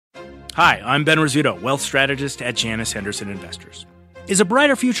Hi, I'm Ben Rizzuto, wealth strategist at Janus Henderson Investors. Is a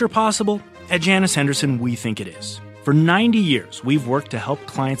brighter future possible? At Janus Henderson, we think it is. For 90 years, we've worked to help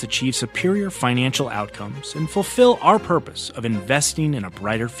clients achieve superior financial outcomes and fulfill our purpose of investing in a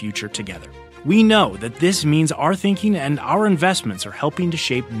brighter future together. We know that this means our thinking and our investments are helping to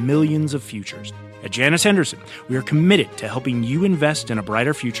shape millions of futures. At Janus Henderson, we are committed to helping you invest in a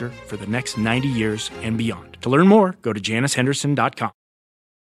brighter future for the next 90 years and beyond. To learn more, go to janushenderson.com.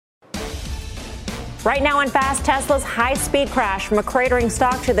 Right now on Fast, Tesla's high-speed crash from a cratering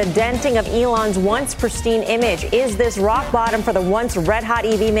stock to the denting of Elon's once pristine image. Is this rock bottom for the once red-hot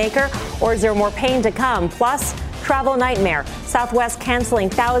EV maker, or is there more pain to come? Plus, travel nightmare. Southwest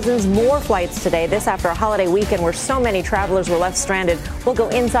canceling thousands more flights today. This after a holiday weekend where so many travelers were left stranded. We'll go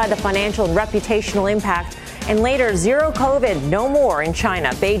inside the financial and reputational impact. And later, zero COVID, no more in China.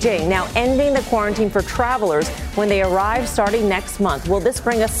 Beijing now ending the quarantine for travelers when they arrive starting next month. Will this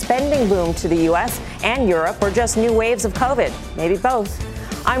bring a spending boom to the U.S. and Europe, or just new waves of COVID? Maybe both.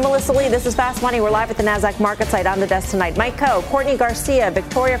 I'm Melissa Lee. This is Fast Money. We're live at the NASDAQ market site. On the desk tonight, Mike Coe, Courtney Garcia,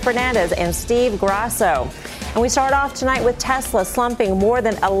 Victoria Fernandez, and Steve Grasso. And we start off tonight with Tesla slumping more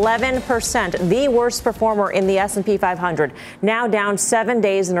than 11%, the worst performer in the S&P 500, now down 7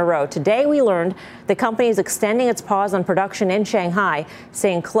 days in a row. Today we learned the company is extending its pause on production in Shanghai,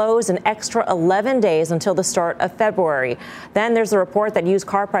 saying close an extra 11 days until the start of February. Then there's the report that used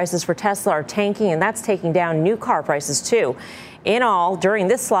car prices for Tesla are tanking, and that's taking down new car prices too. In all, during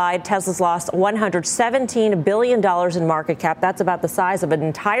this slide, Tesla's lost $117 billion in market cap. That's about the size of an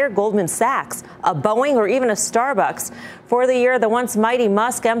entire Goldman Sachs, a Boeing, or even a Starbucks. For the year, the once mighty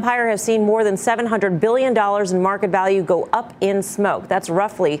Musk empire has seen more than $700 billion in market value go up in smoke. That's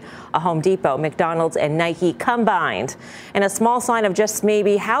roughly a Home Depot, McDonald's, and Nike combined. And a small sign of just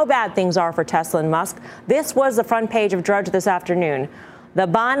maybe how bad things are for Tesla and Musk. This was the front page of Drudge this afternoon. The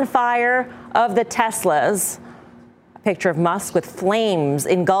bonfire of the Teslas. Picture of Musk with flames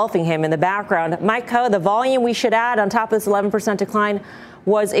engulfing him in the background. Mike Coe, the volume we should add on top of this 11% decline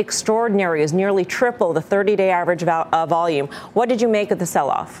was extraordinary, is nearly triple the 30-day average volume. What did you make of the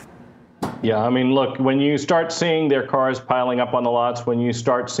sell-off? Yeah, I mean, look, when you start seeing their cars piling up on the lots, when you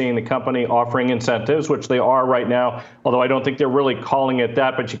start seeing the company offering incentives, which they are right now, although I don't think they're really calling it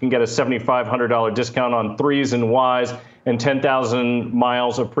that, but you can get a $7,500 discount on 3s and Ys and 10,000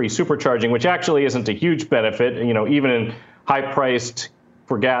 miles of free supercharging, which actually isn't a huge benefit. You know, even in high-priced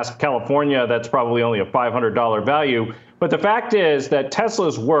for gas California, that's probably only a $500 value. But the fact is that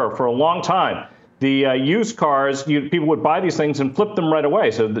Teslas were, for a long time, the used cars, people would buy these things and flip them right away.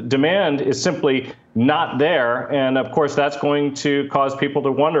 So the demand is simply not there. And of course, that's going to cause people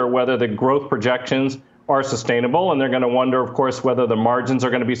to wonder whether the growth projections are sustainable. And they're going to wonder, of course, whether the margins are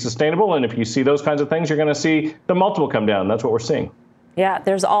going to be sustainable. And if you see those kinds of things, you're going to see the multiple come down. That's what we're seeing. Yeah,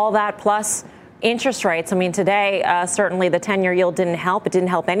 there's all that plus interest rates. I mean, today, certainly the 10-year yield didn't help. It didn't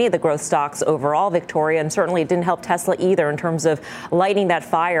help any of the growth stocks overall, Victoria. And certainly it didn't help Tesla either in terms of lighting that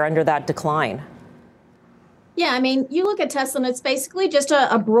fire under that decline. Yeah, I mean, you look at Tesla and it's basically just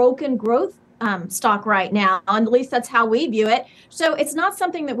a broken growth stock right now. And at least that's how we view it. So it's not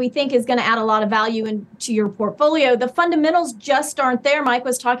something that we think is going to add a lot of value into your portfolio. The fundamentals just aren't there. Mike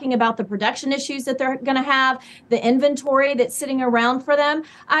was talking about the production issues that they're going to have, the inventory that's sitting around for them.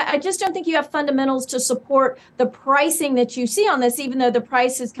 I just don't think you have fundamentals to support the pricing that you see on this, even though the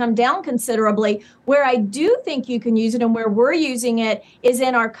price has come down considerably. Where I do think you can use it and where we're using it is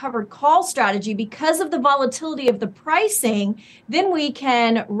in our covered call strategy. Because of the volatility of the pricing, then we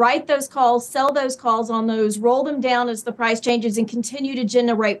can write those calls, sell those calls on those, roll them down as the price changes, and continue to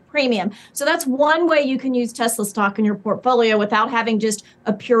generate premium. So that's one way you can use Tesla stock in your portfolio without having just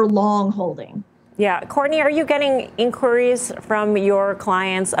a pure long holding. Yeah. Courtney, are you getting inquiries from your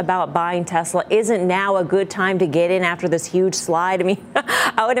clients about buying Tesla? Isn't now a good time to get in after this huge slide? I mean,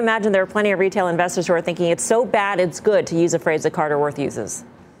 I would imagine there are plenty of retail investors who are thinking it's so bad it's good, to use a phrase that Carter Worth uses.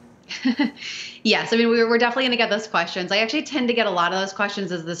 Yes, I mean, we're definitely going to get those questions. I actually tend to get a lot of those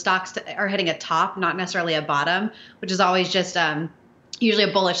questions as the stocks are hitting a top, not necessarily a bottom, which is always just usually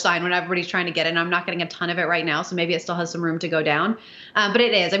a bullish sign when everybody's trying to get in. I'm not getting a ton of it right now, so maybe it still has some room to go down. But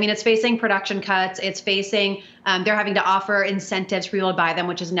it is. I mean, it's facing production cuts. It's facing they're having to offer incentives for people to buy them,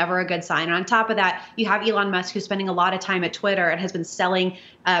 which is never a good sign. And on top of that, you have Elon Musk, who's spending a lot of time at Twitter and has been selling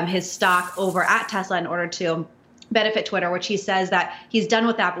his stock over at Tesla in order to benefit Twitter, which he says that he's done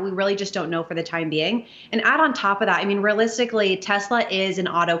with that, but we really just don't know for the time being. And add on top of that, I mean, realistically, Tesla is an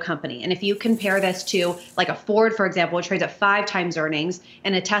auto company. And if you compare this to like a Ford, for example, which trades at 5 times earnings,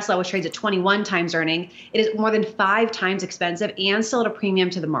 and a Tesla, which trades at 21 times earning, it is more than 5 times expensive and still at a premium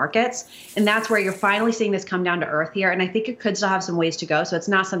to the markets. And that's where you're finally seeing this come down to earth here. And I think it could still have some ways to go. So it's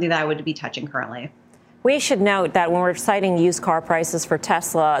not something that I would be touching currently. We should note that when we're citing used car prices for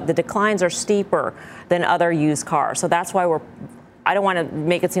Tesla, the declines are steeper than other used cars. So that's why I don't want to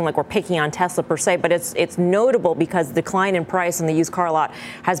make it seem like we're picking on Tesla per se, but it's notable because the decline in price in the used car lot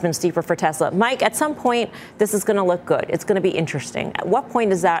has been steeper for Tesla. Mike, at some point, this is going to look good. It's going to be interesting. At what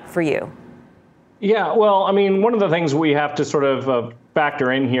point is that for you? Yeah, well, I mean, one of the things we have to sort of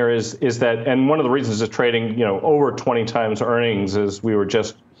factor in here is that, and one of the reasons it's trading, over 20 times earnings, as we were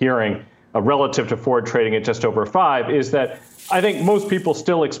just hearing, relative to Ford trading at just over 5, is that I think most people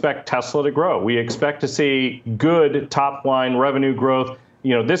still expect Tesla to grow. We expect to see good top line revenue growth.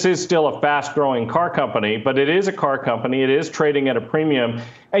 This is still a fast growing car company, but it is a car company. It is trading at a premium.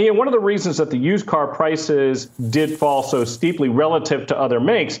 And one of the reasons that the used car prices did fall so steeply relative to other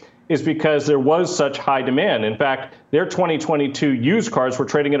makes is because there was such high demand. In fact, their 2022 used cars were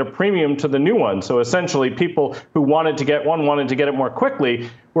trading at a premium to the new ones. So essentially, people who wanted to get one wanted to get it more quickly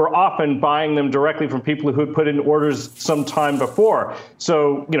were often buying them directly from people who had put in orders some time before.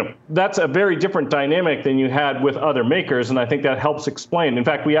 So, that's a very different dynamic than you had with other makers. And I think that helps explain. In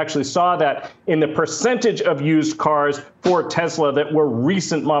fact, we actually saw that in the percentage of used cars for Tesla that were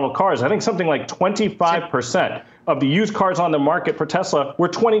recent model cars. I think something like 25% of the used cars on the market for Tesla were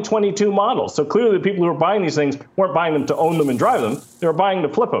 2022 models. So clearly the people who were buying these things weren't buying them to own them and drive them. They were buying to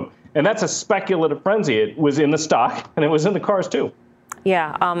flip them. And that's a speculative frenzy. It was in the stock and it was in the cars too.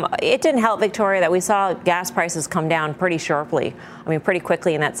 Yeah, it didn't help, Victoria, that we saw gas prices come down pretty sharply. I mean, pretty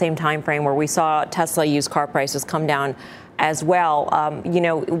quickly in that same time frame where we saw Tesla used car prices come down as well.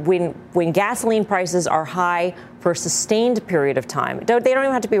 When gasoline prices are high for a sustained period of time, they don't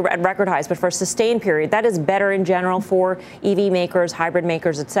even have to be at record highs, but for a sustained period, that is better in general for EV makers, hybrid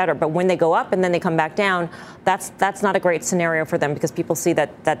makers, et cetera. But when they go up and then they come back down, that's not a great scenario for them because people see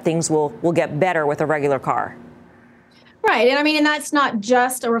that things will get better with a regular car. Right. And I mean, and that's not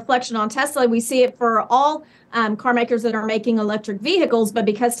just a reflection on Tesla. We see it for all car makers that are making electric vehicles. But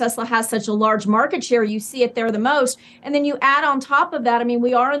because Tesla has such a large market share, you see it there the most. And then you add on top of that, I mean,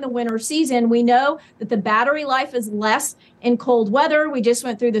 we are in the winter season. We know that the battery life is less in cold weather. We just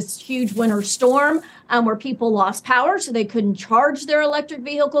went through this huge winter storm where people lost power, so they couldn't charge their electric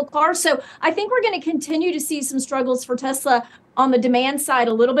vehicle cars. So I think we're going to continue to see some struggles for Tesla on the demand side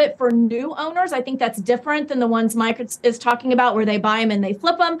a little bit for new owners. I think that's different than the ones Mike is talking about where they buy them and they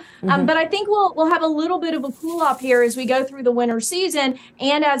flip them. But I think we'll have a little bit of a cool off here as we go through the winter season.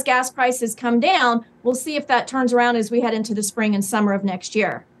 And as gas prices come down, we'll see if that turns around as we head into the spring and summer of next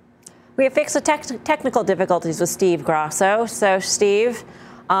year. We have fixed the technical difficulties with Steve Grasso. So, Steve,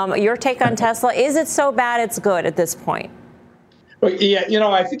 your take on Tesla, is it so bad it's good at this point? Well, yeah,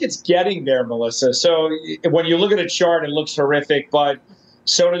 I think it's getting there, Melissa. So when you look at a chart, it looks horrific, but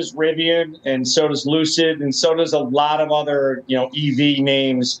so does Rivian and so does Lucid and so does a lot of other, EV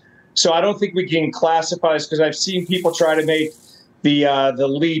names. So I don't think we can classify this because I've seen people try to make the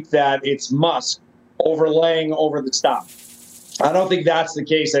leap that it's Musk overlaying over the stock. I don't think that's the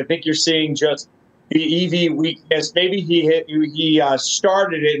case. I think you're seeing just the EV weakness. Maybe he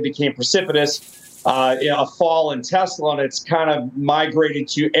started it and became precipitous. A fall in Tesla, and it's kind of migrated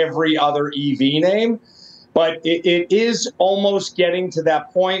to every other EV name. But it is almost getting to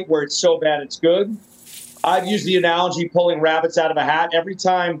that point where it's so bad it's good. I've used the analogy pulling rabbits out of a hat. Every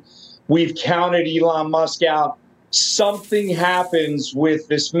time we've counted Elon Musk out, something happens with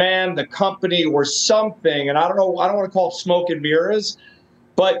this man, the company, or something. And I don't want to call it smoke and mirrors,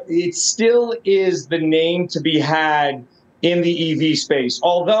 but it still is the name to be had in the EV space.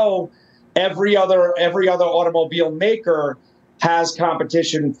 Although every other automobile maker has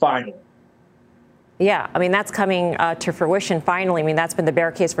competition finally. Yeah, I mean, that's coming to fruition finally. I mean, that's been the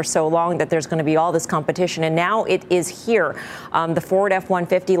bear case for so long that there's going to be all this competition. And now it is here. The Ford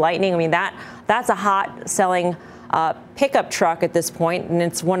F-150 Lightning, I mean, that's a hot selling pickup truck at this point. And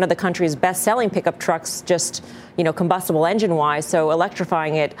it's one of the country's best selling pickup trucks, just, combustible engine wise. So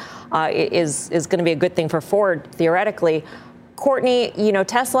electrifying it is going to be a good thing for Ford, theoretically. Courtney,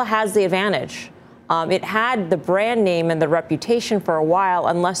 Tesla has the advantage. It had the brand name and the reputation for a while,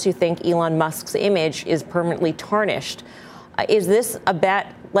 unless you think Elon Musk's image is permanently tarnished. Is this a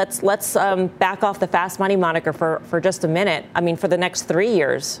bet? Let's back off the fast money moniker for just a minute. I mean, for the next 3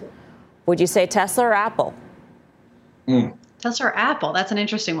 years, would you say Tesla or Apple? Tesla or Apple? That's an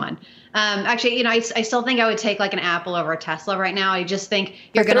interesting one. Actually, I still think I would take like an Apple over a Tesla right now. I just think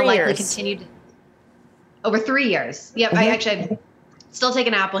you're going to likely continue over 3 years. Yep. Mm-hmm. I still take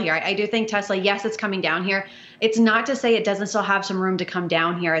an Apple here. I do think Tesla, yes, it's coming down here. It's not to say it doesn't still have some room to come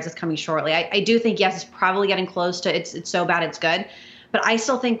down here as it's coming shortly. I do think, yes, it's probably getting close to it's so bad it's good. But I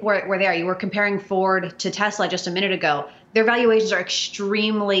still think we're there. You were comparing Ford to Tesla just a minute ago. Their valuations are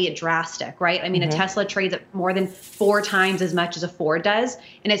extremely drastic, right? I mean, a Tesla trades at more than 4 times as much as a Ford does.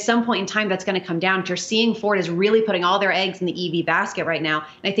 And at some point in time, that's going to come down. You're seeing Ford is really putting all their eggs in the EV basket right now.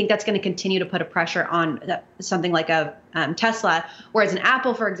 And I think that's going to continue to put a pressure on something like a Tesla. Whereas an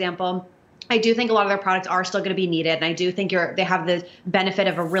Apple, for example, I do think a lot of their products are still going to be needed. And I do think they have the benefit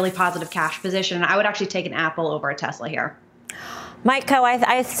of a really positive cash position. And I would actually take an Apple over a Tesla here. Mike Khouw,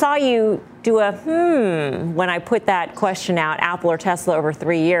 I saw you do a when I put that question out, Apple or Tesla over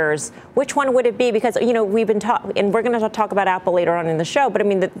 3 years. Which one would it be? Because, we've been talking, and we're going to talk about Apple later on in the show, but I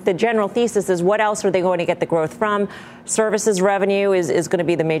mean, the general thesis is what else are they going to get the growth from? Services revenue is going to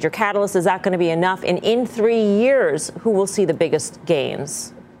be the major catalyst. Is that going to be enough? And in 3 years, who will see the biggest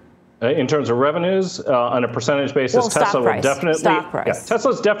gains? In terms of revenues, on a percentage basis, Tesla will definitely.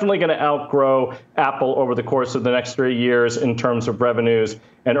 Tesla's definitely going to outgrow Apple over the course of the next 3 years in terms of revenues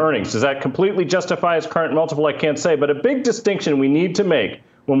and earnings. Does that completely justify its current multiple? I can't say, but a big distinction we need to make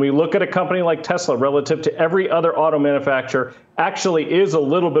when we look at a company like Tesla relative to every other auto manufacturer actually is a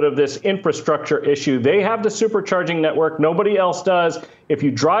little bit of this infrastructure issue. They have the supercharging network. Nobody else does. If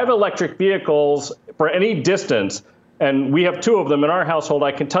you drive electric vehicles for any distance, and we have 2 of them in our household,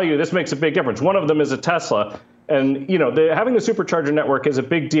 I can tell you this makes a big difference. One of them is a Tesla. And, having the supercharger network is a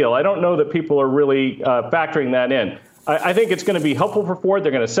big deal. I don't know that people are really factoring that in. I think it's going to be helpful for Ford.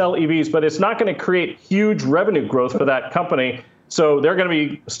 They're going to sell EVs, but it's not going to create huge revenue growth for that company. So they're going to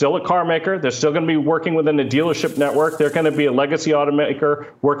be still a car maker. They're still going to be working within the dealership network. They're going to be a legacy automaker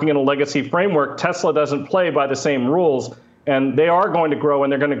working in a legacy framework. Tesla doesn't play by the same rules. And they are going to grow,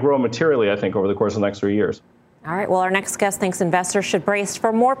 and they're going to grow materially, I think, over the course of the next 3 years. All right. Well, our next guest thinks investors should brace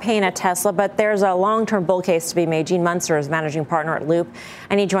for more pain at Tesla, but there's a long-term bull case to be made. Gene Munster is managing partner at Loop,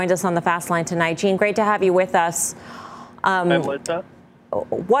 and he joins us on the Fast Line tonight. Gene, great to have you with us. Hi, Melissa.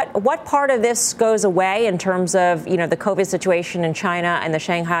 What part of this goes away in terms of, the COVID situation in China and the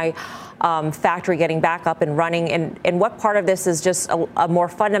Shanghai factory getting back up and running? And what part of this is just a more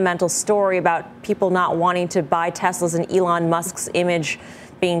fundamental story about people not wanting to buy Teslas and Elon Musk's image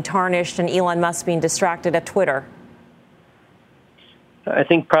being tarnished and Elon Musk being distracted at Twitter? I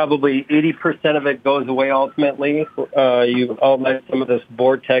think probably 80% of it goes away ultimately. You outlined some of this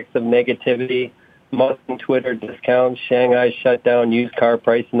vortex of negativity, Musk and Twitter discounts, Shanghai shutdown, used car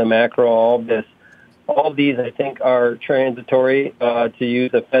price in the macro, all of this. All of these, I think, are transitory. To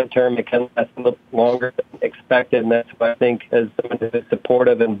use a Fed term, it can last a little longer than expected, and that's why I think as someone who is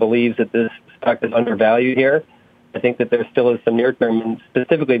supportive and believes that this stock is undervalued here, I think that there still is some near-term, and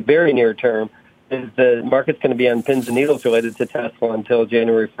specifically very near-term, is the market's going to be on pins and needles related to Tesla until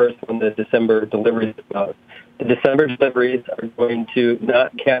January 1st when the December deliveries come out. The December deliveries are going to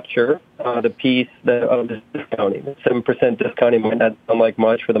not capture the piece of this discounting. 7% discounting might not sound like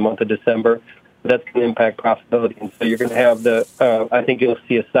much for the month of December, but that's going to impact profitability. And so you're going to have I think you'll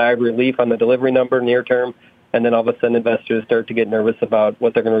see a sigh of relief on the delivery number near-term, and then all of a sudden investors start to get nervous about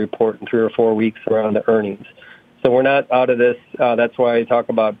what they're going to report in 3 or 4 weeks around the earnings. So we're not out of this. That's why I talk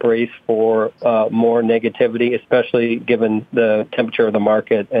about brace for more negativity, especially given the temperature of the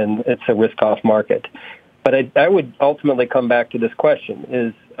market, and it's a risk-off market. But I would ultimately come back to this question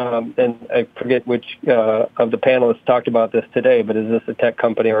is, and I forget which of the panelists talked about this today, but is this a tech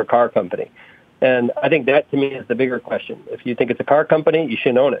company or a car company? And I think that, to me, is the bigger question. If you think it's a car company, you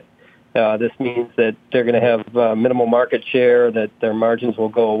shouldn't own it. This means that they're going to have minimal market share, that their margins will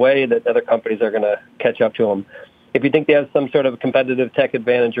go away, that other companies are going to catch up to them. If you think they have some sort of competitive tech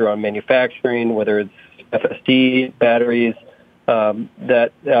advantage around manufacturing, whether it's FSD, batteries,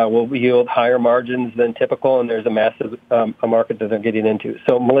 that will yield higher margins than typical, and there's a massive a market that they're getting into.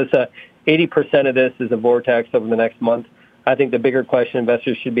 So, Melissa, 80% of this is a vortex over the next month. I think the bigger question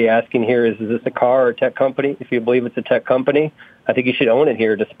investors should be asking here is this a car or a tech company? If you believe it's a tech company, I think you should own it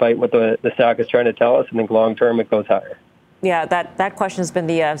here, despite what the stock is trying to tell us. I think long-term it goes higher. Yeah, that question has been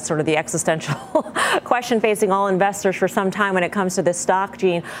the sort of the existential question facing all investors for some time when it comes to this stock,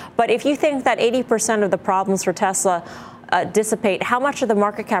 Gene. But if you think that 80% of the problems for Tesla dissipate, how much of the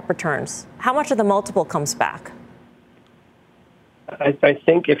market cap returns? How much of the multiple comes back? I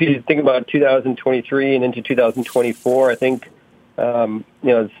think if you think about 2023 and into 2024, I think,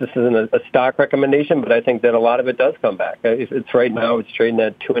 this isn't a stock recommendation, but I think that a lot of it does come back. If it's right now, it's trading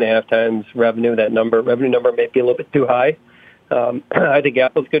at 2.5 times revenue. Revenue number may be a little bit too high. I think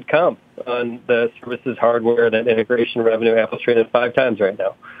Apple's good comp on the services, hardware, that integration revenue. Apple's traded 5 times right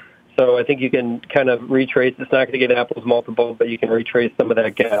now. So I think you can kind of retrace. It's not going to get Apple's multiple, but you can retrace some of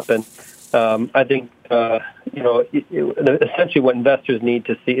that gap. And I think, essentially what investors need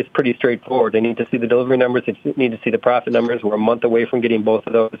to see is pretty straightforward. They need to see the delivery numbers. They need to see the profit numbers. We're a month away from getting both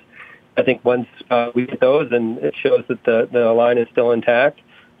of those. I think once we get those and it shows that the line is still intact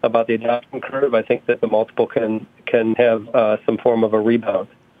about the adoption curve, I think that the multiple can have some form of a rebound.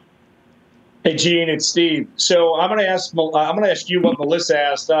 Hey, Gene, it's Steve. So I'm going to ask you what Melissa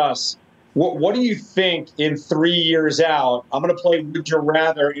asked us. What do you think in 3 years out? I'm going to play Would You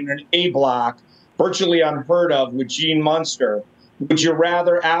Rather in an A block, virtually unheard of, with Gene Munster. Would you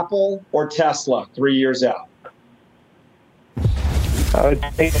rather Apple or Tesla 3 years out? I would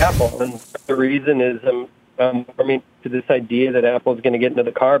say Apple, and the reason is to this idea that Apple is going to get into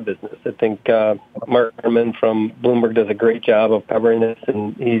the car business. I think Mark Gurman from Bloomberg does a great job of covering this,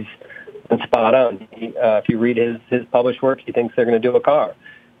 and he's been spot on. If you read his published work, he thinks they're going to do a car.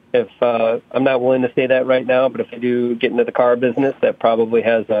 If I'm not willing to say that right now, but if they do get into the car business, that probably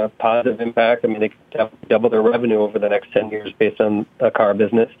has a positive impact. I mean, they could double their revenue over the next 10 years based on a car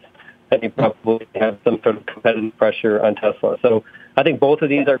business, and you probably have some sort of competitive pressure on Tesla. So I think both of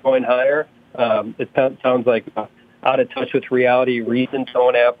these are going higher. It sounds like out of touch with reality reason to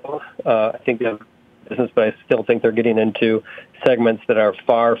own Apple. I think they have business, but I still think they're getting into segments that are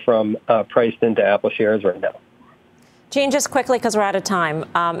far from priced into Apple shares right now. Gene, just quickly, because we're out of time,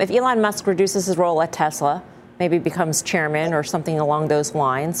 if Elon Musk reduces his role at Tesla, maybe becomes chairman or something along those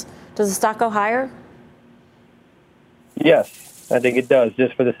lines, does the stock go higher? Yes, I think it does,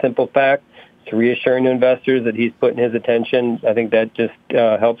 just for the simple fact it's reassuring to investors that he's putting his attention. I think that just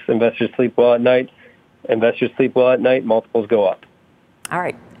helps investors sleep well at night. Investors sleep well at night, multiples go up. All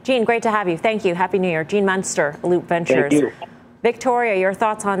right. Gene, great to have you. Thank you. Happy New Year. Gene Munster, Loop Ventures. Thank you. Victoria, your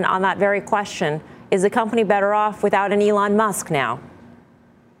thoughts on that very question. Is the company better off without an Elon Musk now?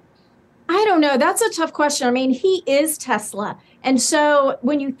 I don't know. That's a tough question. I mean, he is Tesla. And so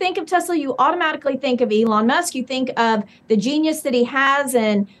when you think of Tesla, you automatically think of Elon Musk. You think of the genius that he has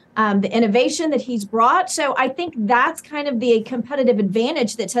and the innovation that he's brought. So I think that's kind of the competitive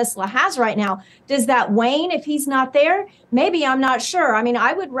advantage that Tesla has right now. Does that wane if he's not there? Maybe, I'm not sure. I mean,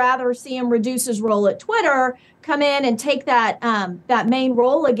 I would rather see him reduce his role at Twitter, come in and take that main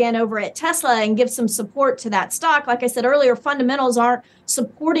role again over at Tesla and give some support to that stock. Like I said earlier, fundamentals aren't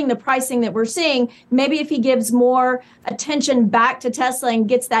supporting the pricing that we're seeing. Maybe if he gives more attention back to Tesla and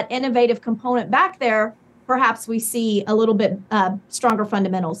gets that innovative component back there, perhaps we see a little bit stronger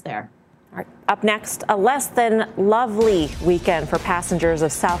fundamentals there. All right. Up next, a less than lovely weekend for passengers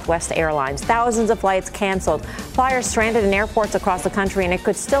of Southwest Airlines. Thousands of flights canceled, flyers stranded in airports across the country, and it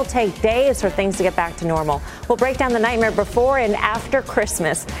could still take days for things to get back to normal. We'll break down the nightmare before and after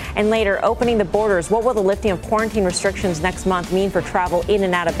Christmas, and later opening the borders. What will the lifting of quarantine restrictions next month mean for travel in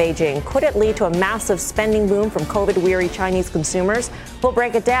and out of Beijing? Could it lead to a massive spending boom from COVID-weary Chinese consumers? We'll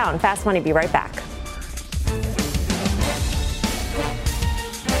break it down. Fast Money, be right back.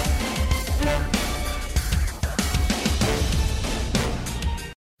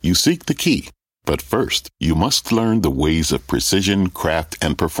 You seek the key, but first, you must learn the ways of precision, craft,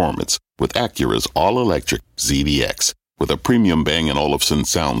 and performance with Acura's all-electric ZDX. With a premium Bang & Olufsen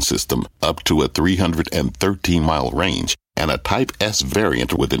sound system up to a 313-mile range and a Type S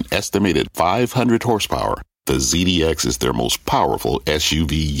variant with an estimated 500 horsepower, the ZDX is their most powerful SUV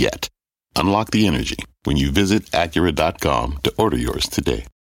yet. Unlock the energy when you visit Acura.com to order yours today.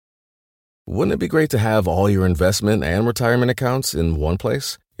 Wouldn't it be great to have all your investment and retirement accounts in one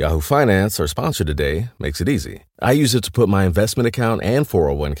place? Yahoo Finance, our sponsor today, makes it easy. I use it to put my investment account and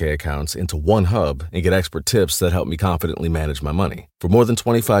 401k accounts into one hub and get expert tips that help me confidently manage my money. For more than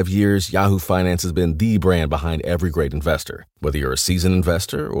 25 years, Yahoo Finance has been the brand behind every great investor. Whether you're a seasoned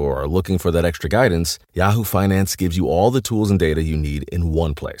investor or are looking for that extra guidance, Yahoo Finance gives you all the tools and data you need in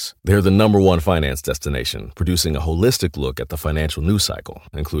one place. They're the #1 finance destination, producing a holistic look at the financial news cycle,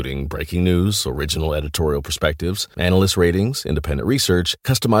 including breaking news, original editorial perspectives, analyst ratings, independent research,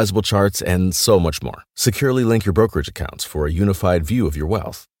 customizable charts, and so much more. Securely link your brokerage accounts for a unified view of your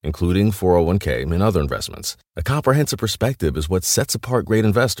wealth, including 401k and other investments. A comprehensive perspective is what sets apart great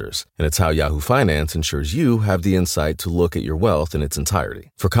investors, and it's how Yahoo Finance ensures you have the insight to look at your wealth in its entirety.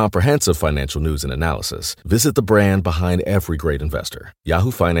 For comprehensive financial news and analysis, visit the brand behind every great investor,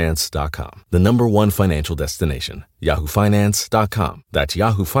 yahoofinance.com, the #1 financial destination, yahoofinance.com. That's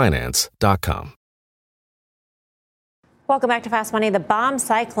yahoofinance.com. Welcome back to Fast Money. The bomb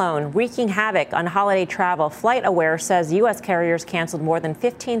cyclone wreaking havoc on holiday travel. FlightAware says U.S. carriers canceled more than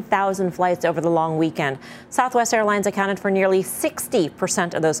 15,000 flights over the long weekend. Southwest Airlines accounted for nearly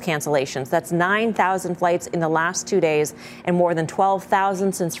 60% of those cancellations. That's 9,000 flights in the last 2 days and more than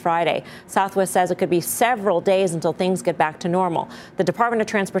 12,000 since Friday. Southwest says it could be several days until things get back to normal. The Department of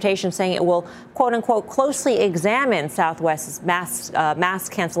Transportation saying it will, quote unquote, closely examine Southwest's mass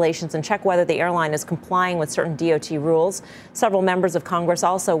cancellations and check whether the airline is complying with certain DOT rules. Several members of Congress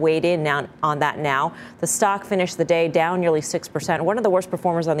also weighed in on that now. The stock finished the day down nearly 6%, one of the worst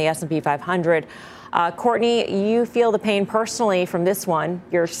performers on the S&P 500. Courtney, you feel the pain personally from this one.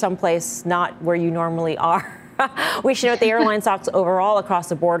 You're someplace not where you normally are. We should note the airline stocks overall across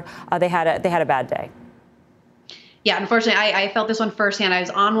the board, they had a bad day. Yeah, unfortunately, I felt this one firsthand. I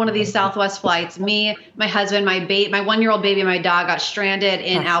was on one of these Southwest flights. Me, my husband, my 1-year-old baby, and my dog got stranded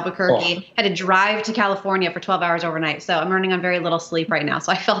in Albuquerque. Had to drive to California for 12 hours overnight. So I'm running on very little sleep right now.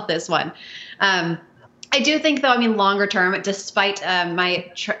 So I felt this one. I do think, though, longer term, despite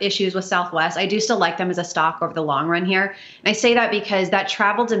my issues with Southwest, I do still like them as a stock over the long run here. And I say that because that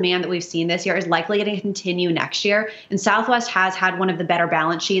travel demand that we've seen this year is likely going to continue next year. And Southwest has had one of the better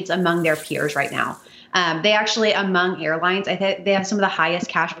balance sheets among their peers right now. They actually, among airlines, I think they have some of the highest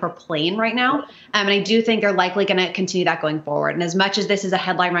cash per plane right now. And I do think they're likely going to continue that going forward. And as much as this is a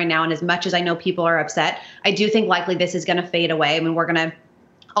headline right now, and as much as I know people are upset, I do think likely this is going to fade away. We're going to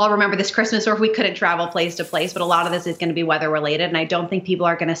all remember this Christmas where we couldn't travel place to place, but a lot of this is going to be weather related. And I don't think people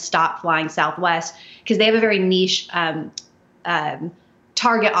are going to stop flying Southwest because they have a very niche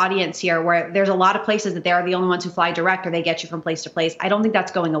target audience here where there's a lot of places that they're the only ones who fly direct or they get you from place to place. I don't think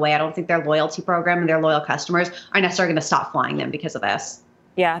that's going away. I don't think their loyalty program and their loyal customers are necessarily going to stop flying them because of this.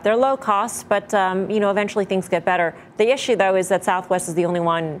 Yeah, they're low cost, but, eventually things get better. The issue, though, is that Southwest is the only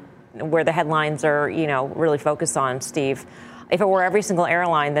one where the headlines are, really focused on, Steve. If it were every single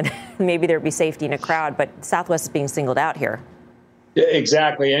airline, then maybe there'd be safety in a crowd, but Southwest is being singled out here. Yeah,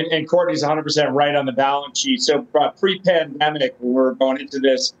 exactly. And Courtney's 100% right on the balance sheet. So pre-pandemic, when we were going into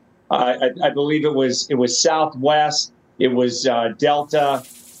this, I believe it was Southwest, it was Delta,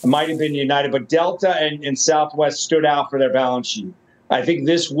 it might have been United, but Delta and Southwest stood out for their balance sheet. I think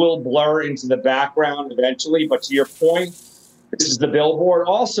this will blur into the background eventually, but to your point, this is the billboard.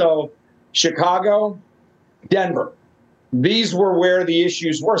 Also, Chicago, Denver. These were where the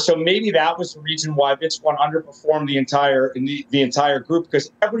issues were. So maybe that was the reason why this one underperformed the entire group,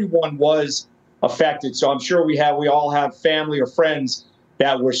 because everyone was affected. So I'm sure we all have family or friends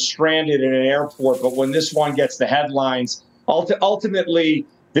that were stranded in an airport. But when this one gets the headlines, ultimately,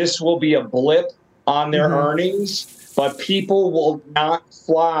 this will be a blip on their earnings, but people will not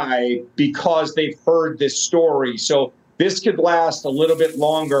fly because they've heard this story. So this could last a little bit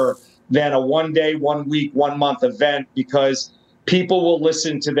longer than a 1 day, 1 week, 1 month event, because people will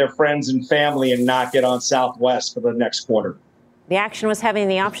listen to their friends and family and not get on Southwest for the next quarter. The action was heavy in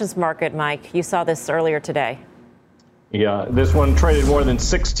the options market, Mike. You saw this earlier today. Yeah, this one traded more than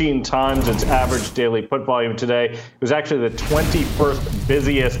 16 times its average daily put volume today. It was actually the 21st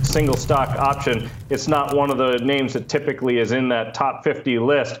busiest single stock option. It's not one of the names that typically is in that top 50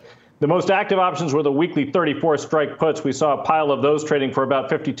 list. The most active options were the weekly 34 strike puts. We saw a pile of those trading for about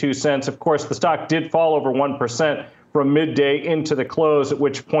 52 cents. Of course, the stock did fall over 1% from midday into the close, at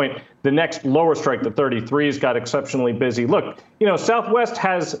which point the next lower strike, the 33s, got exceptionally busy. Look, Southwest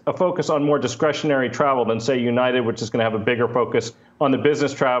has a focus on more discretionary travel than, say, United, which is going to have a bigger focus on the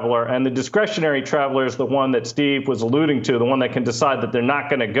business traveler. And the discretionary traveler is the one that Steve was alluding to, the one that can decide that they're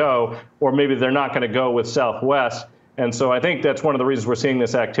not going to go, or maybe they're not going to go with Southwest. And so I think that's one of the reasons we're seeing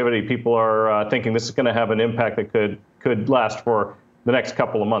this activity. People are thinking this is going to have an impact that could last for the next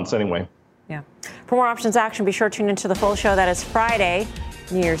couple of months anyway. Yeah. For more options action, be sure to tune into the full show. That is Friday,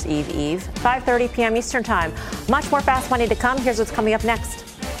 New Year's Eve, 5:30 p.m. Eastern Time. Much more Fast Money to come. Here's what's coming up next.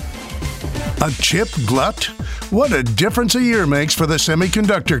 A chip glut? What a difference a year makes for the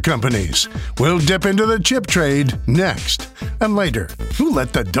semiconductor companies. We'll dip into the chip trade next. And later, who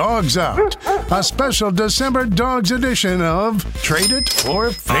let the dogs out? A special December Dogs edition of Trade It or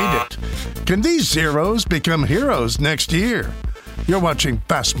Fade It. Can these zeros become heroes next year? You're watching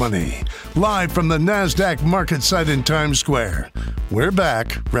Fast Money, live from the NASDAQ market site in Times Square. We're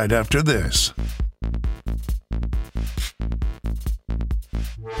back right after this.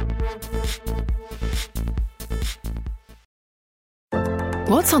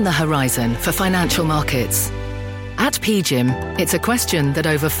 What's on the horizon for financial markets? At PGIM, it's a question that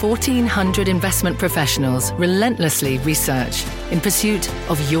over 1,400 investment professionals relentlessly research in pursuit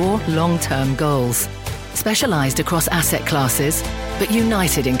of your long-term goals. Specialized across asset classes, but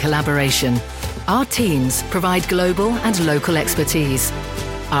united in collaboration. Our teams provide global and local expertise.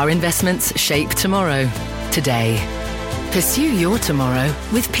 Our investments shape tomorrow, today. Pursue your tomorrow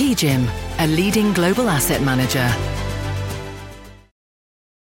with PGIM, a leading global asset manager.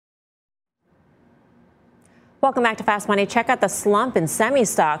 Welcome back to Fast Money. Check out the slump in semi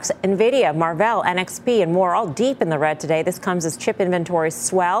stocks. NVIDIA, Marvell, NXP, and more all deep in the red today. This comes as chip inventories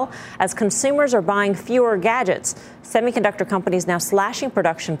swell as consumers are buying fewer gadgets. Semiconductor companies now slashing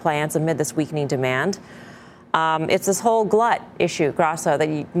production plans amid this weakening demand. It's this whole glut issue, Grasso,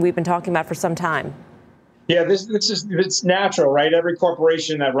 that we've been talking about for some time. Yeah, it's natural, right? Every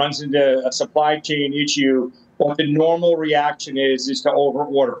corporation that runs into a supply chain issue, what the normal reaction is to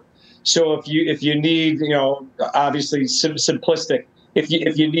overorder. So if you need, obviously simplistic, if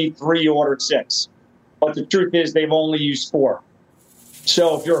you need 3, you order 6. But the truth is they've only used 4.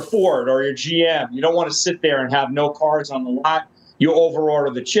 So if you're a Ford or you're GM, you don't want to sit there and have no cars on the lot. You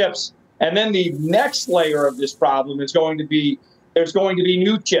overorder the chips. And then the next layer of this problem is there's going to be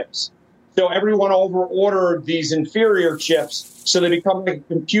new chips. So everyone overordered these inferior chips, so they become like a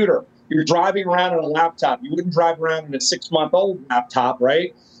computer. You're driving around in a laptop. You wouldn't drive around in a 6-month-old laptop,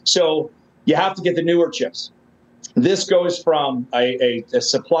 right? So you have to get the newer chips. This goes from a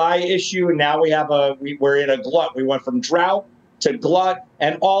supply issue, and now we're in a glut. We went from drought to glut,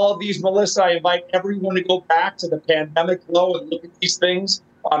 and all of these, Melissa, I invite everyone to go back to the pandemic low and look at these things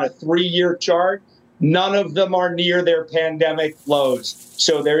on a 3-year chart. None of them are near their pandemic lows.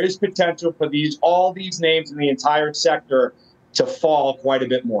 So there is potential for all these names in the entire sector to fall quite a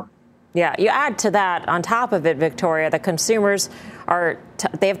bit more. Yeah, you add to that, on top of it, Victoria, the consumers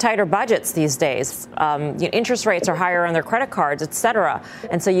they have tighter budgets these days. Interest rates are higher on their credit cards, et cetera.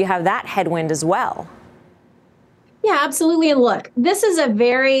 And so you have that headwind as well. Yeah, absolutely. And look, this is a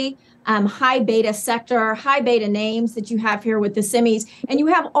very high beta sector, high beta names that you have here with the semis. And you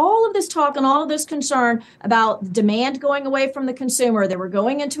have all of this talk and all of this concern about demand going away from the consumer, that we're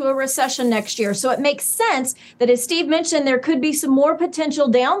going into a recession next year. So it makes sense that, as Steve mentioned, there could be some more potential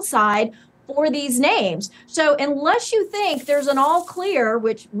downside for these names. So unless you think there's an all clear,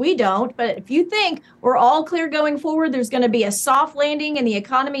 which we don't, but if you think we're all clear going forward, there's going to be a soft landing and the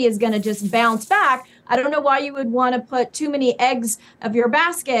economy is going to just bounce back, I don't know why you would want to put too many eggs of your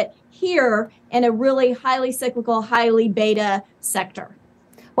basket here in a really highly cyclical, highly beta sector.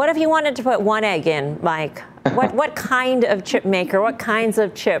 What if you wanted to put one egg in, Mike? What kind of chip maker, what kinds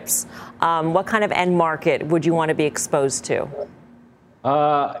of chips, what kind of end market would you want to be exposed to?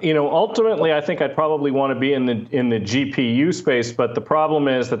 Ultimately, I think I'd probably want to be in the GPU space, but the problem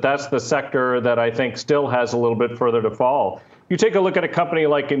is that's the sector that I think still has a little bit further to fall. You take a look at a company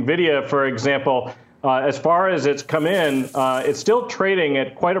like NVIDIA, for example. As far as it's come in, it's still trading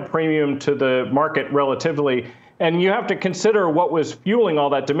at quite a premium to the market relatively. And you have to consider what was fueling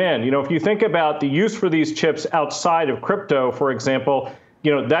all that demand. If you think about the use for these chips outside of crypto, for example,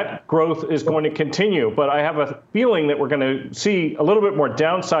 that growth is going to continue. But I have a feeling that we're going to see a little bit more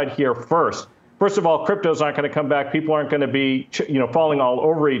downside here first. First of all, cryptos aren't going to come back. People aren't going to be, falling all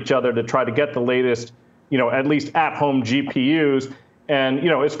over each other to try to get the latest, at least at-home GPUs. And,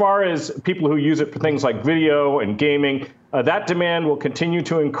 as far as people who use it for things like video and gaming, that demand will continue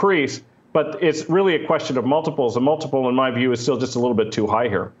to increase. But it's really a question of multiples. A multiple, in my view, is still just a little bit too high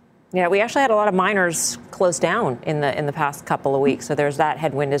here. Yeah, we actually had a lot of miners close down in the past couple of weeks. So there's that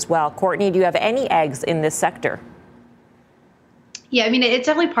headwind as well. Courtney, do you have any eggs in this sector? Yeah, I mean, it's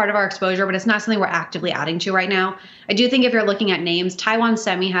definitely part of our exposure, but it's not something we're actively adding to right now. I do think if you're looking at names, Taiwan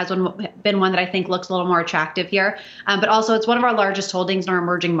Semi has been one that I think looks a little more attractive here. But also, it's one of our largest holdings in our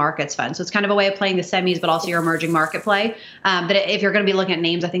emerging markets fund. So it's kind of a way of playing the semis, but also your emerging market play. But if you're going to be looking at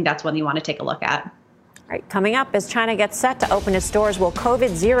names, I think that's one you want to take a look at. All right, coming up, as China gets set to open its doors, will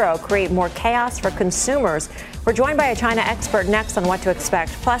COVID-0 create more chaos for consumers? We're joined by a China expert next on what to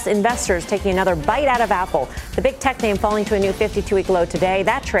expect, plus investors taking another bite out of Apple. The big tech name falling to a new 52-week low today.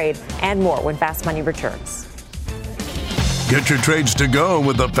 That trade and more when Fast Money returns. Get your trades to go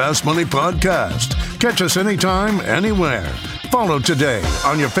with the Fast Money Podcast. Catch us anytime, anywhere. Follow today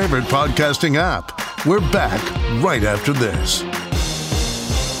on your favorite podcasting app. We're back right after this.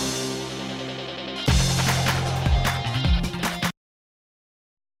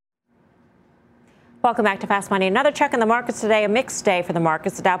 Welcome back to Fast Money. Another check in the markets today. A mixed day for the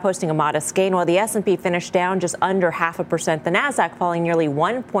markets. The Dow posting a modest gain, while the S&P finished down just under 0.5%. The Nasdaq falling nearly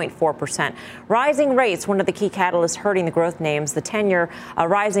 1.4%. Rising rates, one of the key catalysts hurting the growth names. The 10-year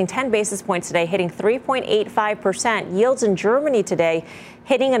rising 10 basis points today, hitting 3.85%. Yields in Germany today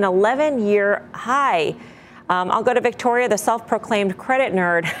hitting an 11-year high. I'll go to Victoria, the self-proclaimed credit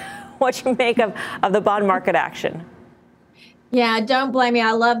nerd. What you make of the bond market action? Yeah, don't blame me.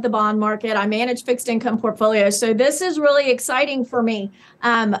 I love the bond market. I manage fixed income portfolios. So this is really exciting for me.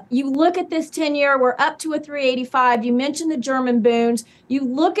 You look at this 10-year, we're up to a 385. You mentioned the German Bunds. You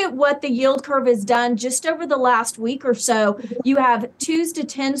look at what the yield curve has done just over the last week or so. You have 2s to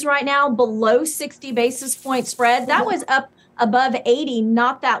 10s right now below 60 basis point spread. That was up above 80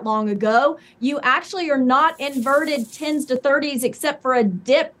 not that long ago. You actually are not inverted 10s to 30s except for a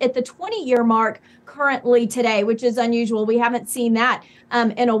dip at the 20-year mark currently today, which is unusual. We haven't seen that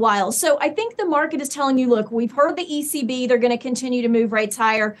in a while. So I think the market is telling you, look, we've heard the ECB, they're going to continue to move rates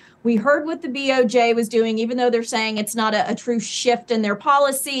higher. We heard what the BOJ was doing, even though they're saying it's not a true shift in their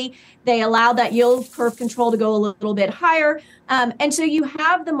policy. They allowed that yield curve control to go a little bit higher. And so you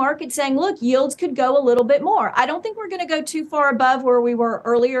have the market saying, look, yields could go a little bit more. I don't think we're going to go too far above where we were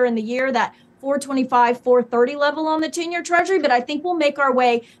earlier in the year, that 425, 430 level on the 10-year Treasury, but I think we'll make our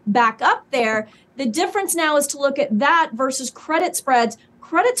way back up there. The difference now is to look at that versus credit spreads.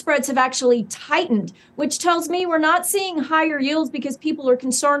 Credit spreads have actually tightened, which tells me we're not seeing higher yields because people are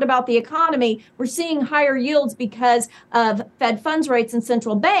concerned about the economy. We're seeing higher yields because of Fed funds rates and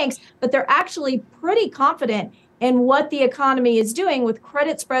central banks, but they're actually pretty confident in what the economy is doing, with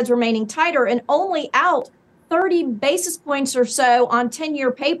credit spreads remaining tighter and only out 30 basis points or so on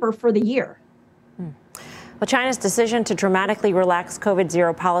 10-year paper for the year. Well, China's decision to dramatically relax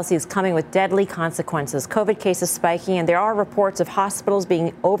COVID-0 policy is coming with deadly consequences. COVID cases spiking, and there are reports of hospitals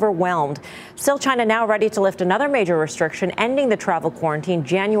being overwhelmed. Still, China now ready to lift another major restriction, ending the travel quarantine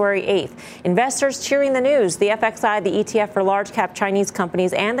January 8th. Investors cheering the news. The FXI, the ETF for large-cap Chinese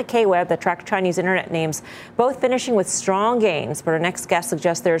companies, and the KWEB that track Chinese internet names, both finishing with strong gains. But our next guest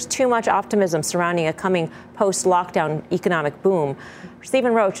suggests there's too much optimism surrounding a coming post-lockdown economic boom.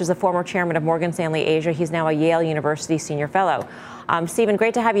 Stephen Roach is a former chairman of Morgan Stanley Asia. He's now a Yale University senior fellow. Stephen,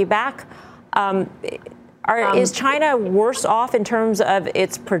 great to have you back. Is China worse off in terms of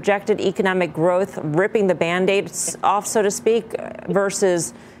its projected economic growth, ripping the Band-Aid off, so to speak,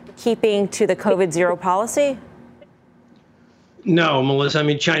 versus keeping to the COVID-0 policy? No, Melissa. I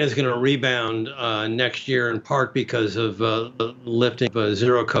mean, China's going to rebound next year, in part because of lifting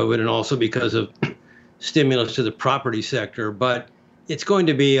zero COVID and also because of stimulus to the property sector. But it's going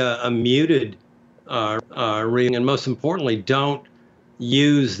to be a muted reading, and most importantly, don't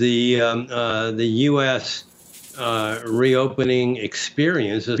use the U.S. Reopening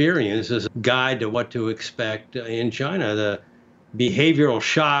experience as a guide to what to expect in China. The behavioral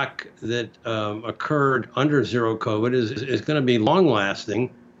shock that occurred under zero COVID is going to be long-lasting,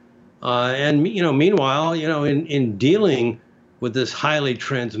 and meanwhile, in dealing with this highly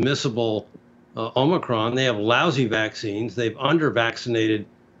transmissible Omicron, they have lousy vaccines. They've under-vaccinated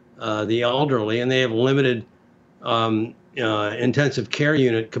the elderly, and they have limited intensive care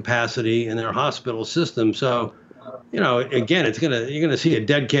unit capacity in their hospital system. So, again, you're gonna see a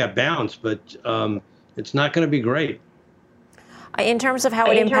dead cat bounce, but it's not going to be great. In terms of how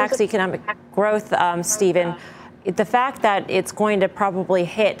it impacts economic growth, Stephen, the fact that it's going to probably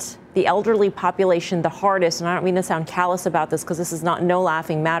hit the elderly population the hardest, and I don't mean to sound callous about this because this is no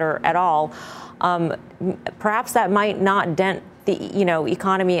laughing matter at all. Perhaps that might not dent the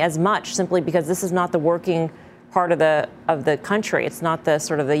economy as much, simply because this is not the working part of the country. It's not the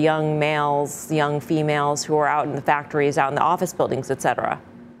sort of the young males, young females who are out in the factories, out in the office buildings, et cetera.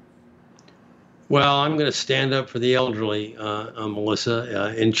 Well, I'm going to stand up for the elderly,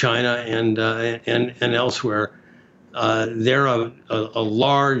 Melissa, in China and elsewhere. They're a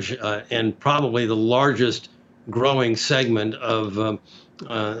large and probably the largest growing segment of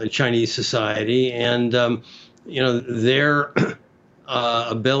Chinese society, and their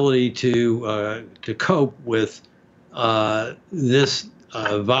ability to cope with this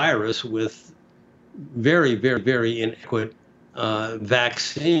virus with very, very, very inadequate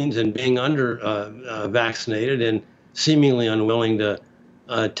vaccines and being under vaccinated and seemingly unwilling to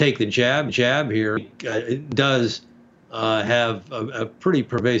take the jab here does have a pretty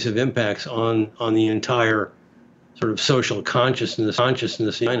pervasive impacts on the entire sort of social consciousness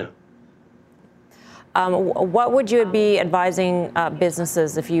in China. What would you be advising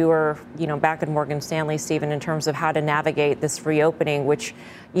businesses if you were, back at Morgan Stanley, Stephen, in terms of how to navigate this reopening, which,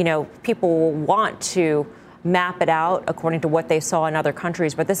 people will want to map it out according to what they saw in other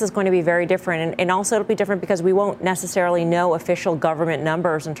countries, but this is going to be very different, and also it'll be different because we won't necessarily know official government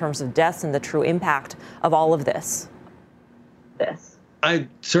numbers in terms of deaths and the true impact of all of this. I'd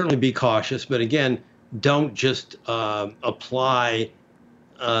certainly be cautious, but again, don't just apply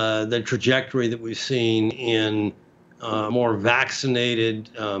the trajectory that we've seen in more vaccinated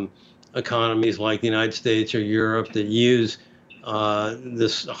economies like the United States or Europe that use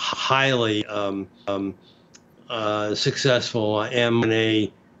this highly successful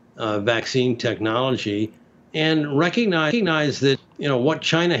mRNA vaccine technology, and recognize that what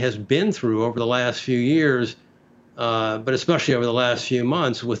China has been through over the last few years, but especially over the last few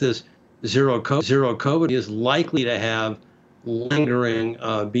months with this zero COVID is likely to have lingering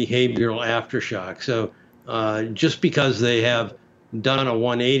behavioral aftershock. So just because they have done a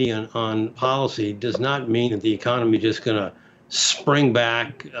 180 on policy does not mean that the economy is just going to spring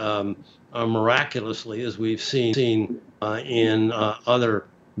back miraculously, as we've seen in other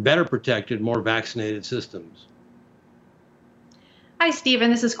better protected, more vaccinated systems. Hi,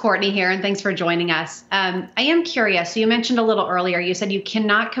 Stephen. This is Courtney here, and thanks for joining us. I am curious. So you mentioned a little earlier, you said you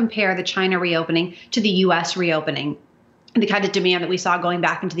cannot compare the China reopening to the U.S. reopening, the kind of demand that we saw going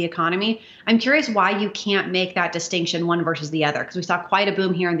back into the economy. I'm curious why you can't make that distinction, one versus the other, because we saw quite a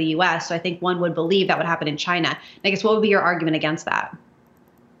boom here in the U.S., so I think one would believe that would happen in China. And I guess what would be your argument against that?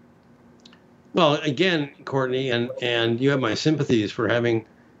 Well, again, Courtney, and you have my sympathies for having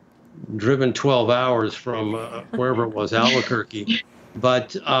driven 12 hours from wherever it was, Albuquerque.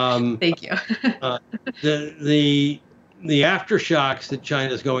 But thank you. the aftershocks that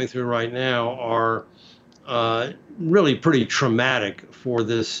China is going through right now are really pretty traumatic for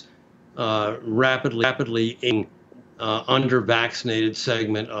this rapidly under-vaccinated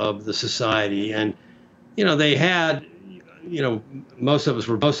segment of the society. And they had, most of us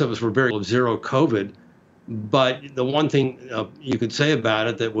were very of zero COVID. But the one thing you could say about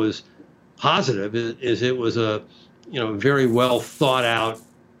it that was positive is it was a very well thought out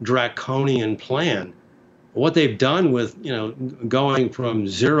draconian plan. What they've done with going from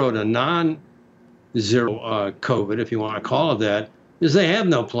zero to non-zero COVID, if you want to call it that, is they have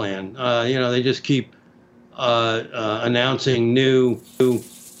no plan. They just keep announcing new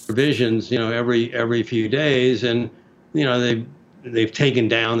provisions every few days, and they've taken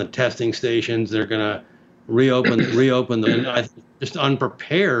down the testing stations. They're going to reopen them. I'm just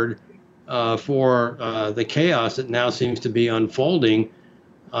unprepared for the chaos that now seems to be unfolding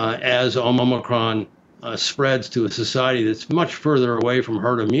as Omicron spreads to a society that's much further away from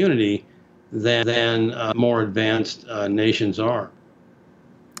herd immunity than more advanced nations are.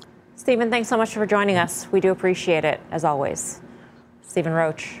 Stephen, thanks so much for joining us. We do appreciate it, as always. Stephen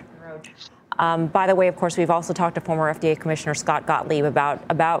Roach. By the way, of course, we've also talked to former FDA Commissioner Scott Gottlieb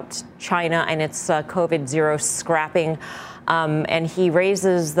about China and its COVID zero scrapping. And he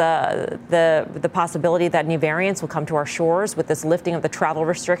raises the possibility that new variants will come to our shores with this lifting of the travel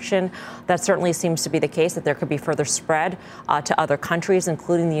restriction. That certainly seems to be the case, that there could be further spread to other countries,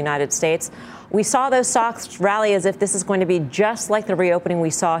 including the United States. We saw those stocks rally as if this is going to be just like the reopening we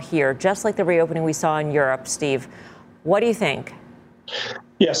saw here, just like the reopening we saw in Europe. Steve, what do you think?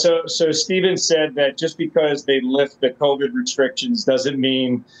 Yeah, so Stephen said that just because they lift the COVID restrictions doesn't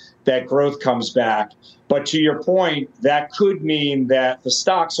mean that growth comes back. But to your point, that could mean that the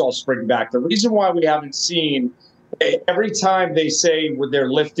stocks all spring back. The reason why we haven't seen, every time they say when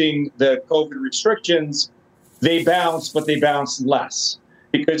they're lifting the COVID restrictions, they bounce, but they bounce less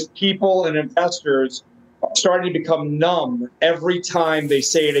because people and investors are starting to become numb every time they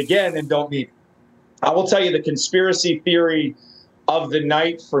say it again and don't mean it. I will tell you the conspiracy theory of the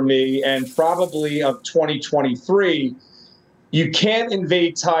night for me, and probably of 2023, you can't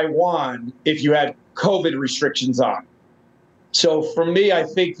invade Taiwan if you had COVID restrictions on. So for me, I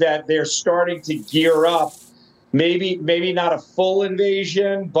think that they're starting to gear up, maybe not a full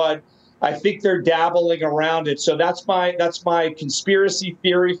invasion, but I think they're dabbling around it. So that's my conspiracy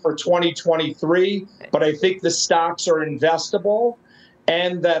theory for 2023. But I think the stocks are investable,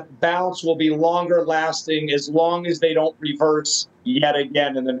 and that bounce will be longer lasting as long as they don't reverse yet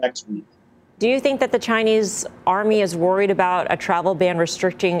again in the next week. Do you think that the Chinese army is worried about a travel ban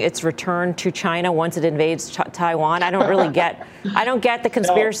restricting its return to China once it invades Taiwan? I don't get the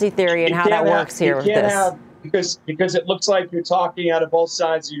conspiracy theory and how that works here with this. Because it looks like you're talking out of both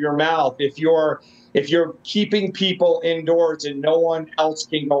sides of your mouth. If you're keeping people indoors and no one else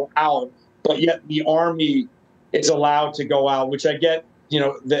can go out, but yet the army is allowed to go out, which I get,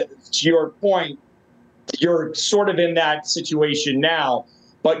 to your point, you're sort of in that situation now,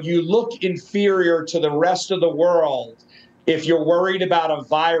 but you look inferior to the rest of the world if you're worried about a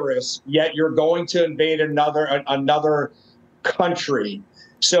virus, yet you're going to invade another country.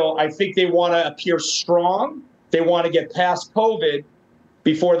 So I think they want to appear strong. They want to get past COVID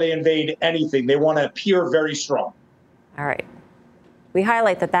before they invade anything. They want to appear very strong. All right. We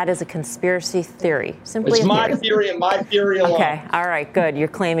highlight that is a conspiracy theory. Simply it's my theory and my theory alone. Okay. All right. Good. You're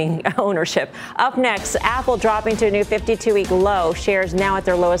claiming ownership. Up next, Apple dropping to a new 52-week low. Shares now at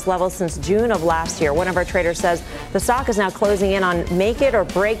their lowest level since June of last year. One of our traders says the stock is now closing in on make it or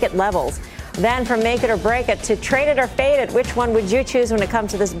break it levels. Then from make it or break it to trade it or fade it, which one would you choose when it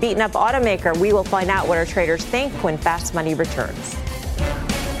comes to this beaten up automaker? We will find out what our traders think when Fast Money returns.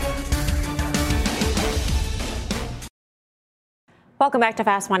 Welcome back to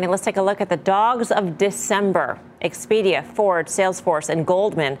Fast Money. Let's take a look at the dogs of December. Expedia, Ford, Salesforce, and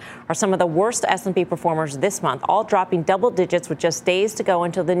Goldman are some of the worst S&P performers this month, all dropping double digits with just days to go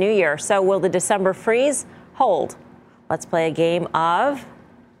until the new year. So will the December freeze hold? Let's play a game of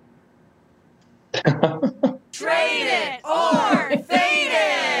Trade it or fade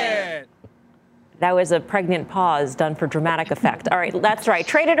it. That was a pregnant pause done for dramatic effect. All right, that's right.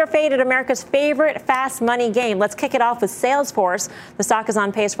 Trade it or fade it, America's favorite fast money game. Let's kick it off with Salesforce. The stock is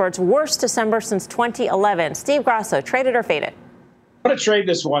on pace for its worst December since 2011. Steve Grasso, trade it or fade it? I'm going to trade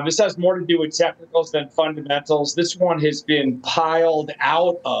this one. This has more to do with technicals than fundamentals. This one has been piled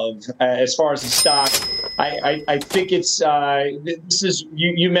out of as far as the stock. I think it's this is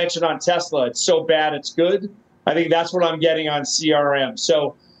you mentioned on Tesla. It's so bad it's good. I think that's what I'm getting on CRM.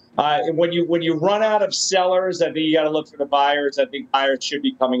 So when you run out of sellers, I think you got to look for the buyers. I think buyers should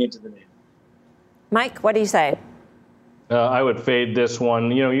be coming into the name. Mike, what do you say? I would fade this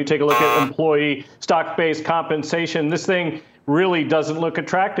one. You know, you take a look at employee stock-based compensation. This thing really doesn't look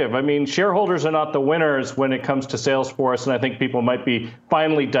attractive. I mean, shareholders are not the winners when it comes to Salesforce, and I think people might be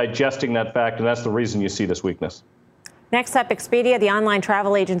finally digesting that fact, and that's the reason you see this weakness. Next up, Expedia, the online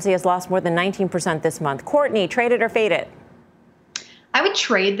travel agency, has lost more than 19% this month. Courtney, trade it or fade it? I would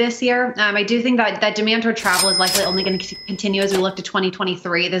trade this year. I do think that demand toward travel is likely only going to continue as we look to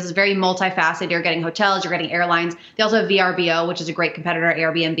 2023. This is very multifaceted. You're getting hotels, you're getting airlines. They also have VRBO, which is a great competitor,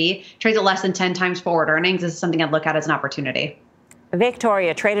 Airbnb. Trades at less than 10 times forward earnings. This is something I'd look at as an opportunity.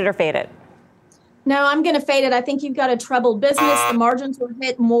 Victoria, trade it or fade it? No, I'm going to fade it. I think you've got a troubled business. The margins were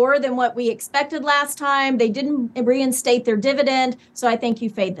hit more than what we expected last time. They didn't reinstate their dividend. So I think you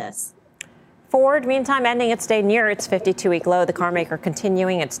fade this. Ford, meantime, ending its day near its 52-week low. The car maker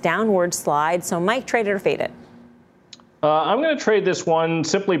continuing its downward slide. So, Mike, trade it or fade it? I'm going to trade this one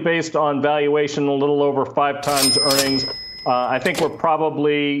simply based on valuation, a little over 5 times earnings. I think we're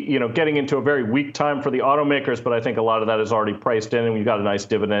probably, getting into a very weak time for the automakers, but I think a lot of that is already priced in, and we've got a nice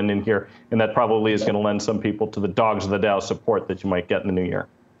dividend in here, and that probably is going to lend some people to the dogs of the Dow support that you might get in the new year.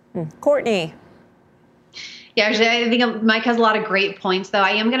 Courtney. Yeah, actually, I think Mike has a lot of great points, though. I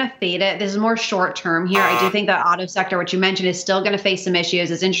am going to fade it. This is more short term here. I do think that auto sector, which you mentioned, is still going to face some issues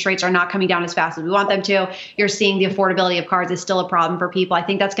as interest rates are not coming down as fast as we want them to. You're seeing the affordability of cars is still a problem for people. I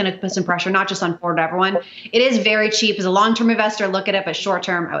think that's going to put some pressure, not just on Ford, but everyone. It is very cheap. As a long-term investor, look at it, but short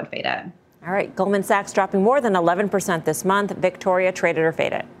term, I would fade it. All right. Goldman Sachs dropping more than 11% this month. Victoria, trade it or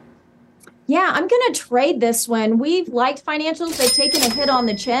fade it? Yeah, I'm going to trade this one. We've liked financials. They've taken a hit on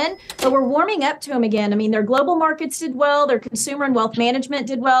the chin, but we're warming up to them again. I mean, their global markets did well. Their consumer and wealth management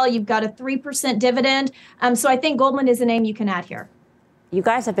did well. You've got a 3% dividend. So I think Goldman is a name you can add here. You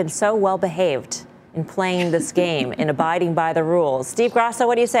guys have been so well behaved in playing this game and abiding by the rules. Steve Grasso,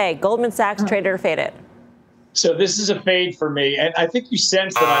 what do you say? Goldman Sachs, trade it or fade it? So this is a fade for me. And I think you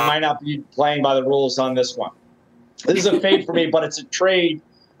sense that I might not be playing by the rules on this one. This is a fade for me, but it's a trade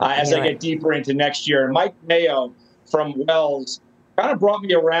as I get deeper into next year. And Mike Mayo from Wells kind of brought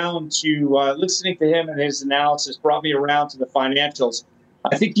me around to listening to him and his analysis, brought me around to the financials.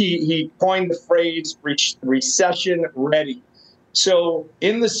 I think he coined the phrase recession ready. So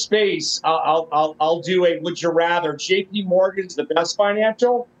in the space, I'll do a would you rather. JP Morgan's the best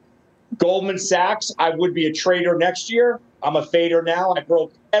financial. Goldman Sachs, I would be a trader next year. I'm a fader now. I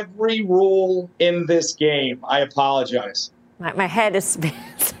broke every rule in this game. I apologize. My head is spinning.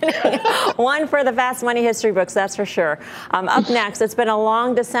 One for the Fast Money history books, that's for sure. Up next, it's been a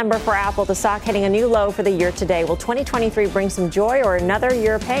long December for Apple. The stock hitting a new low for the year today. Will 2023 bring some joy or another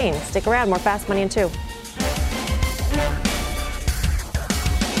year of pain? Stick around. More Fast Money in 2.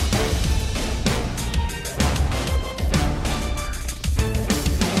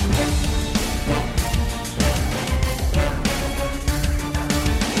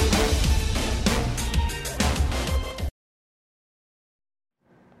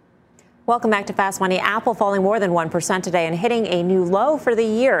 Welcome back to Fast Money. Apple falling more than 1% today and hitting a new low for the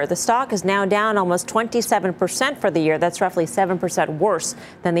year. The stock is now down almost 27% for the year. That's roughly 7% worse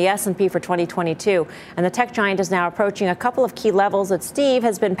than the S&P for 2022. And the tech giant is now approaching a couple of key levels that Steve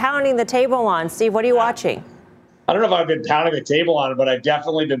has been pounding the table on. Steve, what are you watching? I don't know if I've been pounding the table on it, but I've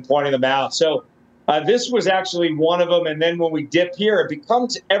definitely been pointing them out. So this was actually one of them. And then when we dip here, it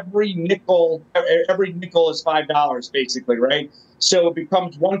becomes every nickel is $5, basically, right? So it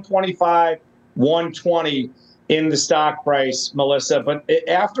becomes 125, 120 in the stock price, Melissa. But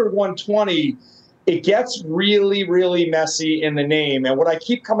after 120, it gets really, really messy in the name. And what I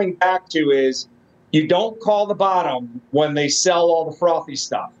keep coming back to is you don't call the bottom when they sell all the frothy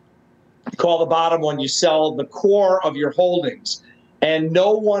stuff. You call the bottom when you sell the core of your holdings. And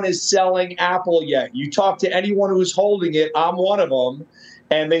no one is selling Apple yet. You talk to anyone who's holding it, I'm one of them,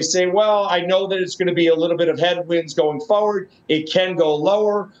 and they say, well, I know that it's going to be a little bit of headwinds going forward. It can go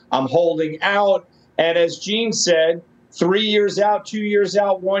lower. I'm holding out. And as Gene said, 3 years out, 2 years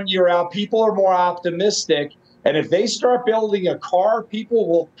out, 1 year out, people are more optimistic. And if they start building a car, people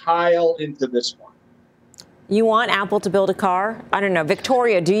will pile into this one. You want Apple to build a car? I don't know.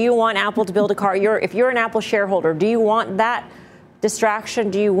 Victoria, do you want Apple to build a car? If you're an Apple shareholder, do you want that distraction?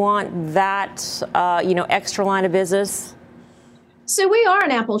 Do you want that, extra line of business? So we are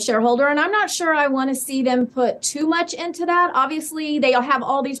an Apple shareholder, and I'm not sure I want to see them put too much into that. Obviously, they have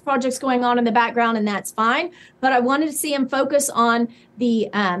all these projects going on in the background, and that's fine. But I wanted to see them focus on the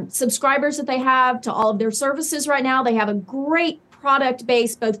subscribers that they have to all of their services right now. They have a great product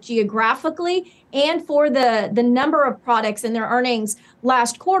base, both geographically and for the number of products in their earnings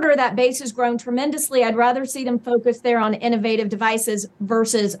last quarter. That base has grown tremendously. I'd rather see them focus there on innovative devices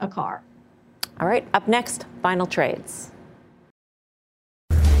versus a car. All right, up next, final trades.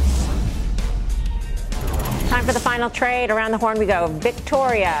 Time for the final trade. Around the horn we go.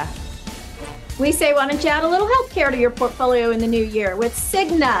 Victoria. We say, why don't you add a little healthcare to your portfolio in the new year with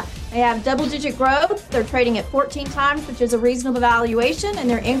Cigna? They have double-digit growth. They're trading at 14 times, which is a reasonable valuation, and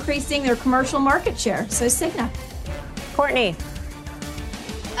they're increasing their commercial market share. So Cigna. Courtney.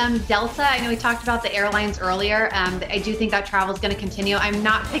 Delta, I know we talked about the airlines earlier. I do think that travel is going to continue. I'm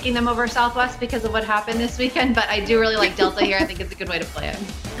not picking them over Southwest because of what happened this weekend, but I do really like Delta here. I think it's a good way to play it.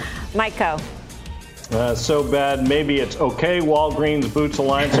 Mike Coe. So bad, maybe it's okay. Walgreens Boots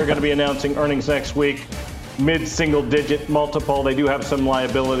Alliance are going to be announcing earnings next week. Mid-single digit multiple. They do have some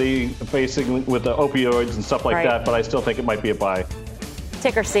liability basically with the opioids and stuff like that, but I still think it might be a buy.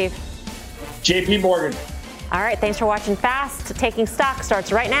 Ticker, Steve. JP Morgan. All right, thanks for watching Fast. Taking Stock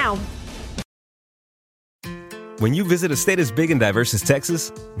starts right now. When you visit a state as big and diverse as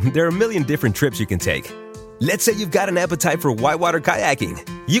Texas, there are a million different trips you can take. Let's say you've got an appetite for whitewater kayaking.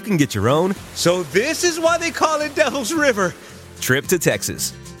 You can get your own, so this is why they call it Devil's River, trip to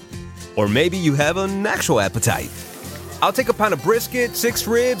Texas. Or maybe you have an actual appetite. I'll take a pound of brisket, 6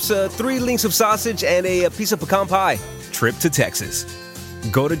 ribs, 3 links of sausage, and a piece of pecan pie. Trip to Texas.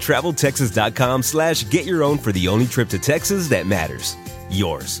 Go to TravelTexas.com/get your own for the only trip to Texas that matters.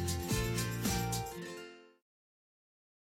 Yours.